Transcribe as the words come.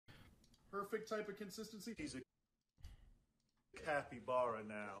perfect type of consistency. He's a capybara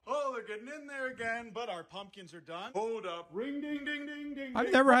now. Oh, they're getting in there again, but our pumpkins are done. Hold up. Ring, ding, ding, ding, ding.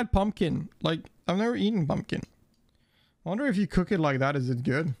 I've never had pumpkin. Like, I've never eaten pumpkin. I wonder if you cook it like that, is it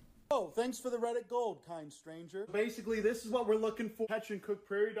good? Oh, thanks for the Reddit gold, kind stranger. Basically, this is what we're looking for. Catch and cook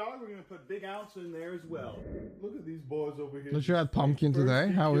prairie dog. We're gonna put Big Ounce in there as well. Look at these boys over here. Did you have pumpkin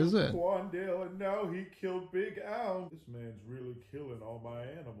today? How is it? Quandale, and now he killed Big Ounce. This man's really killing all my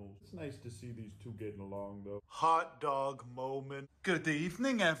animals. It's nice to see these two getting along, though. Hot dog moment. Good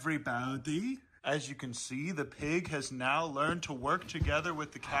evening, everybody. As you can see, the pig has now learned to work together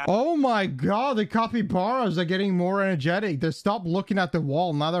with the cat. Oh my god, the capybaras are getting more energetic. They stopped looking at the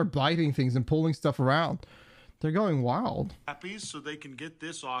wall. Now they're biting things and pulling stuff around. They're going wild. So they can get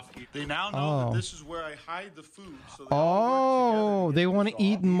this off here. They now know that this is where I hide the food. So they all work together. They want to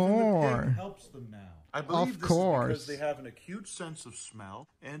eat more. The pig helps them now. I believe this is because they have an acute sense of smell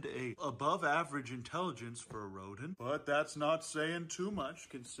and a above average intelligence for a rodent, but that's not saying too much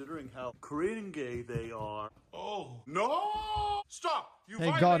considering how cringe they are. Oh, no! Stop! You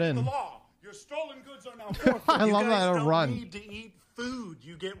violated the law! Your stolen goods are now forfeit. I love that it'll run. You need to eat food.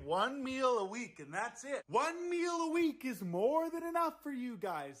 You get 1 meal a week and that's it. 1 meal a week is more than enough for you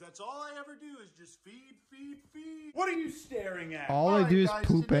guys. That's all I ever do is just feed, feed, feed. What are you staring at? All I do is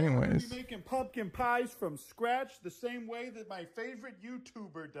poop anyways. I'm gonna be making pumpkin pies from scratch the same way that my favorite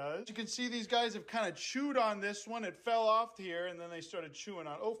YouTuber does. You can see these guys have kind of chewed on this one. It fell off here and then they started chewing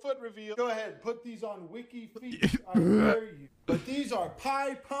on it. Oh, foot reveal. Go ahead, put these on Wiki Feet. I dare you. But these are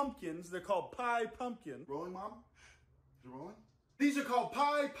pie pumpkins. They're called pie pumpkin. Rolling, Mom? Is it rolling? These are called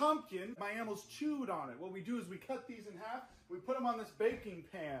pie pumpkin. My animals chewed on it. What we do is we cut these in half. We put them on this baking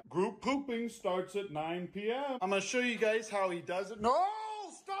pan. Group pooping starts at 9 p.m. I'm going to show you guys how he does it. No!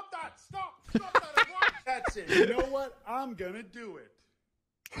 Stop that! Stop! Stop that! That's it. You know what? I'm going to do it.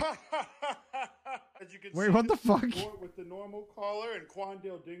 As you can Wait, see, what the fuck? With the normal collar, and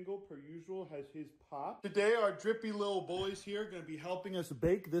Quandale Dingle, per usual, has his pop. Today, our drippy little boys here are going to be helping us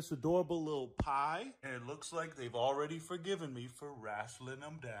bake this adorable little pie. And it looks like they've already forgiven me for wrestling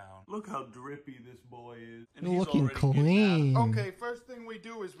them down. Look how drippy this boy is. And he's looking clean. Okay, first thing we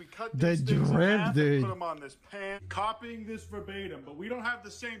do is we cut these things in half and put them on this pan. Copying this verbatim, but we don't have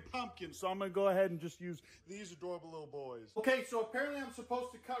the same pumpkin, so I'm going to go ahead and just use these adorable little boys. Okay, so apparently I'm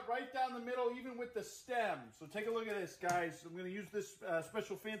supposed to cut right down the middle, even with the stem. So take a look at this, guys. I'm going to use this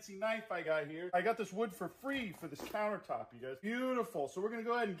special fancy knife I got here. I got this wood for free for this countertop, you guys. Beautiful. So we're going to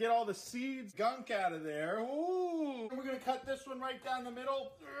go ahead and get all the seeds, gunk out of there. Ooh. And we're going to cut this one right down the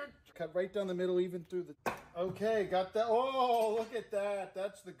middle. Cut right down the middle, even through the... Okay, got that. Oh, look at that.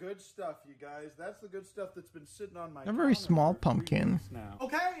 That's the good stuff, you guys. That's the good stuff that's been sitting on my... A very small pumpkin. Now.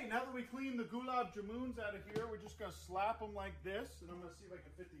 Okay, now that we clean the gulab jamuns out of here, we're just going to slap them like this. And I'm going to see if I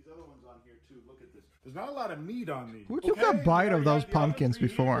can fit these other ones on here, too. Look at this. There's not a lot of meat on these. Who took a bite of those pumpkins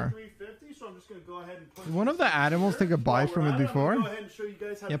before? 350, so I'm just going to go ahead and put... Did one of the animals take a bite from it before? Go ahead and show you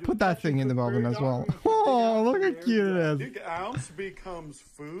guys how yeah, put that thing in the oven as well. Oh, look how cute it is. Big Ounce becomes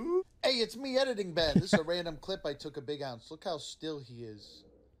food. Hey, it's me, Editing Ben. This is a random clip I took of Big Ounce. Look how still he is.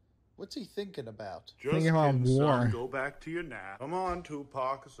 What's he thinking about? Just thinking about war. Son, go back to your nap. Come on,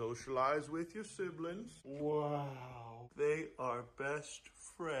 Tupac. Socialize with your siblings. Wow. They are best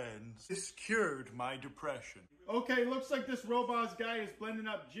friends. This cured my depression. Okay, looks like this Robot's guy is blending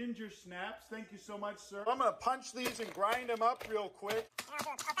up ginger snaps. Thank you so much, sir. I'm going to punch these and grind them up real quick.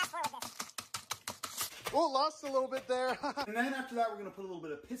 Oh, lost a little bit there. And then after that, we're going to put a little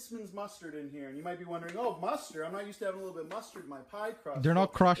bit of Pissman's mustard in here. And you might be wondering, oh, mustard? I'm not used to having a little bit of mustard in my pie crust. They're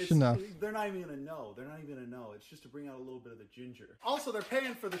not crushed enough. They're not even going to know. They're not even going to know. It's just to bring out a little bit of the ginger. Also, they're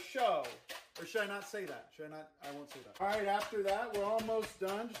paying for the show. Or should I not say that? Should I not? I won't say that. All right, after that, we're almost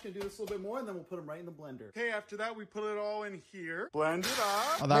done. Just going to do this a little bit more, and then we'll put them right in the blender. Okay, after that, we put it all in here. Blend it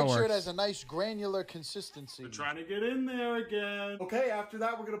up. Oh, that Make sure it has a nice granular consistency. We're trying to get in there again. Okay, after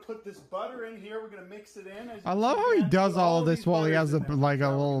that, we're going to put this butter in here. We're going to mix it in. I love how he does all of this while he has like a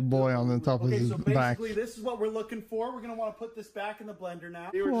little boy on the top of his back. Okay, so basically, this is what we're looking for. We're going to want to put this back in the blender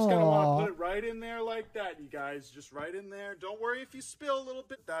now. We're just going to want to put it right in there like that, you guys. Just right in there. Don't worry if you spill a little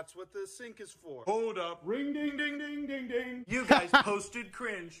bit. That's what the sink is for. Hold up. Ring, ding, ding, ding, ding, ding. You guys posted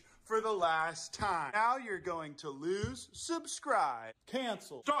cringe for the last time. Now you're going to lose. Subscribe.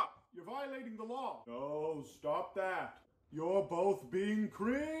 Cancel. Stop. You're violating the law. No, stop that. You're both being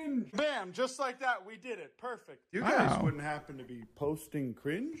cringe. Bam, just like that, we did it. Perfect. You guys wouldn't happen to be posting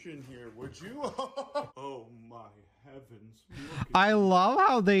cringe in here, would you? Oh my heavens. I love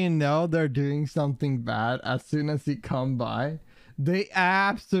how they know they're doing something bad as soon as he come by. They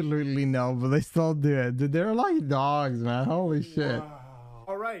absolutely know, but they still do it. Dude, they're like dogs, man. Holy shit. Wow.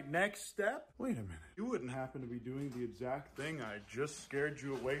 All right, next step. Wait a minute. You wouldn't happen to be doing the exact thing I just scared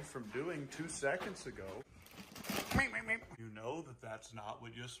you away from doing 2 seconds ago. You know that that's not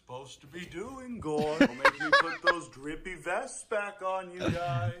what you're supposed to be doing, Gore. Don't make me put those drippy vests back on you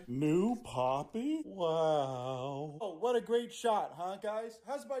guys. New Poppy? Wow. Oh, what a great shot, huh, guys?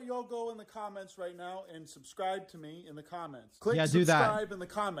 How's about y'all go in the comments right now and subscribe to me in the comments? Click subscribe in the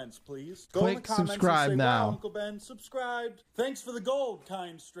comments, please. Go in the comments subscribe and say, now. wow, Uncle Ben subscribed. Thanks for the gold,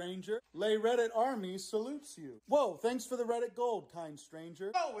 kind stranger. Lay Reddit Army salutes you. Whoa, thanks for the Reddit gold, kind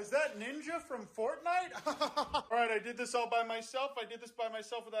stranger. Oh, is that Ninja from Fortnite? All right, I did this all by myself. I did this by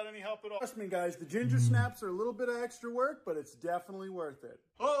myself without any help at all. Trust me, guys, the ginger snaps are a little bit of extra work, but it's definitely worth it.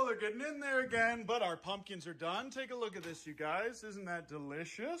 Oh, they're getting in there again, but our pumpkins are done. Take a look at this, you guys. Isn't that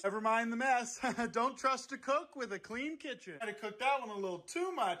delicious? Never mind the mess. Don't trust a cook with a clean kitchen. I had to cook that one a little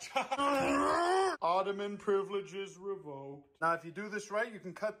too much. Ottoman privileges revoked. Now, if you do this right, you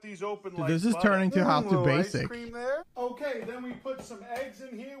can cut these open like this is turning to How to Basic. Ice cream there. Okay, then we put some eggs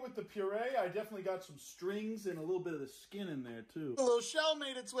in here with the puree. I definitely got some strings and a little bit of the skin in there, too. A little shell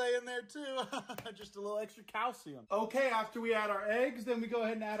made its way in there, too. Just a little extra calcium. Okay, after we add our eggs, then we go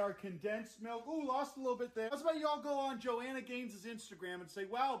ahead and add our condensed milk. Ooh, lost a little bit there. How's about y'all go on Joanna Gaines' Instagram and say,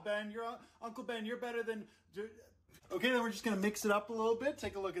 wow, Ben, Uncle Ben, you're better than... Okay, then we're just going to mix it up a little bit.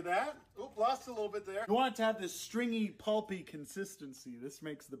 Take a look at that. Oop, lost a little bit there. You want it to have this stringy, pulpy consistency. This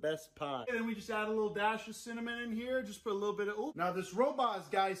makes the best pie. And then we just add a little dash of cinnamon in here. Just put a little bit of... Ooh. Now, this Roboz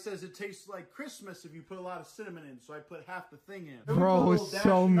guy says it tastes like Christmas if you put a lot of cinnamon in, so I put half the thing in. Bro, it's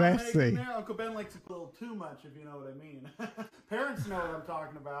so messy. Uncle Ben likes to put a little too much, if you know what I mean. Parents know what I'm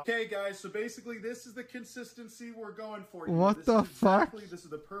talking about. Okay, guys, so basically this is the consistency we're going for. What the fuck? This is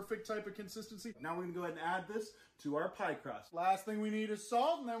the perfect type of consistency. Now we're going to go ahead and add this to our pie crust. Last thing we need is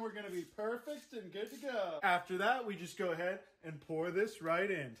salt, and then we're going to be perfect and good to go. After that, we just go ahead and pour this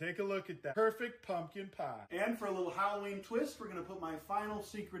right in. Take a look at that. Perfect pumpkin pie. And for a little Halloween twist, we're going to put my final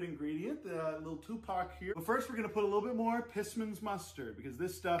secret ingredient, the little Tupac here. But first, we're going to put a little bit more Pissman's mustard, because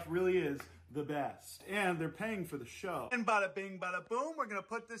this stuff really is the best. And they're paying for the show. And bada bing, bada boom, we're going to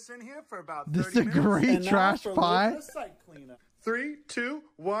put this in here for about 30 minutes. This is a great trash pie. Site cleanup. 3, 2,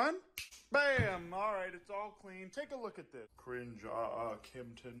 1. Bam! All right, it's all clean. Take a look at this. Cringe,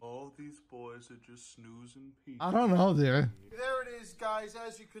 Kimpton. All these boys are just snoozing people. I don't know, dude. There it is, guys.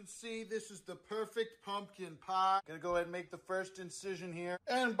 As you can see, this is the perfect pumpkin pie. Gonna go ahead and make the first incision here.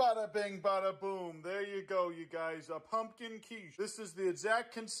 And bada bing, bada boom. There you go, you guys. A pumpkin quiche. This is the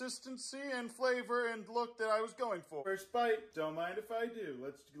exact consistency and flavor and look that I was going for. First bite. Don't mind if I do.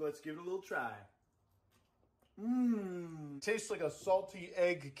 Let's give it a little try. Mmm. Tastes like a salty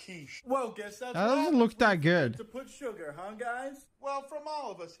egg quiche. Well, guess that's that doesn't look that good. To put sugar, huh, guys? Well, from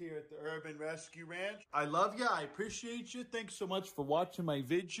all of us here at the Urban Rescue Ranch, I love you. I appreciate you. Thanks so much for watching my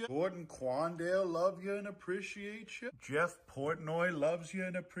video. Gordon Quandale love you and appreciate you. Jeff Portnoy loves you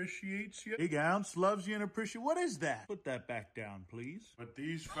and appreciates you. Big Ounce loves you and appreciates. What is that? Put that back down, please. But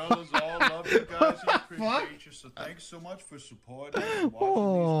these fellas all love you guys and appreciate you. So thanks so much for supporting and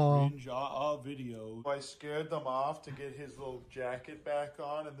watching these cringe videos. I scared them off to get his little jacket back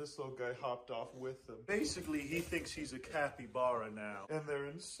on, and this little guy hopped off with them. Basically, he thinks he's a capybara now, and they're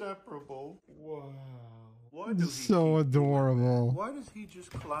inseparable. Wow. Why does he so adorable. Why does he just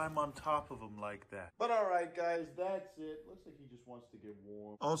climb on top of him like that? But all right, guys, that's it. Looks like he just wants to get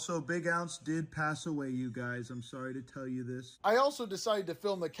warm. Also, Big Ounce did pass away, you guys. I'm sorry to tell you this. I also decided to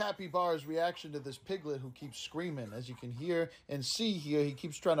film the capybara's reaction to this piglet who keeps screaming. As you can hear and see here, he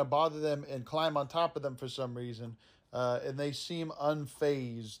keeps trying to bother them and climb on top of them for some reason. And they seem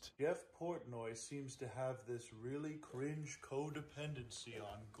unfazed. Jeff Portnoy seems to have this really cringe codependency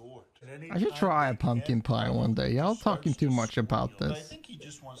on Gort. I should try a pumpkin pie one day. Y'all talking too much about this. I think he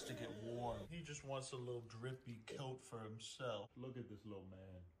just wants to get warm. He just wants a little drippy coat for himself. Look at this little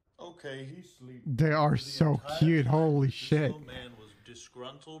man. Okay, he's sleeping. They are so cute. Holy shit. This little man was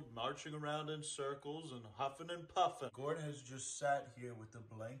disgruntled, marching around in circles and huffing and puffing. Gort has just sat here with the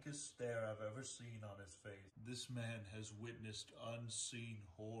blankest stare I've ever seen on his face. This man has witnessed unseen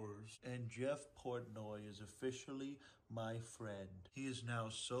horrors. And Jeff Portnoy is officially my friend. He is now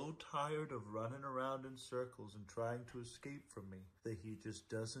so tired of running around in circles and trying to escape from me that he just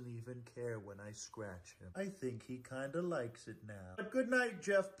doesn't even care when I scratch him. I think he kinda likes it now. But good night,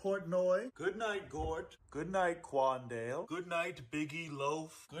 Jeff Portnoy. Good night, Gort. Good night, Quandale. Good night, Biggie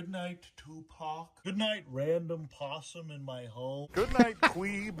Loaf. Good night, Tupac. Good night, random possum in my home. Good night,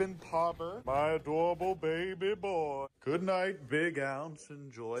 Queeb and Popper, my adorable baby boy. Good night, Big Ounce.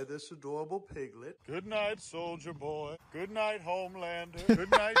 Enjoy this adorable piglet. Good night, Soldier Boy. Good night, Homelander.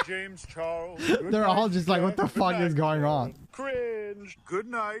 Good night, James Charles. Good They're night, all just like, what the Good fuck night, is going on? Cringe. Good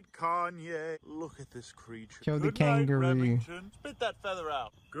night, Kanye. Look at this creature. Kill the Good night, kangaroo. Remington. Spit that feather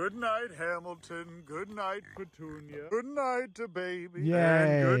out. Good night, Hamilton. Good night, Petunia. Good night to baby. Yay.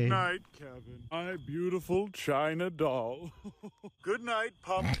 And good night, Kevin. My beautiful China doll. Good night,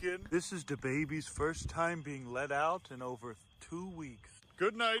 Pumpkin. This is the baby's first time being let out in over 2 weeks.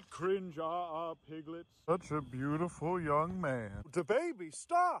 Good night, Cringe Piglet. Such a beautiful young man. The baby,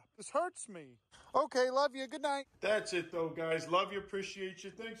 stop. This hurts me. Okay, love you. Good night. That's it, though, guys. Love you, appreciate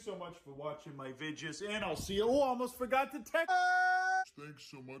you. Thanks so much for watching my videos, and I'll see you. Oh, almost forgot to text. Thanks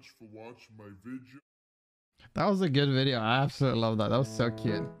so much for watching my video. That was a good video. I absolutely love that. That was so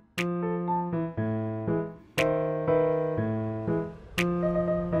cute.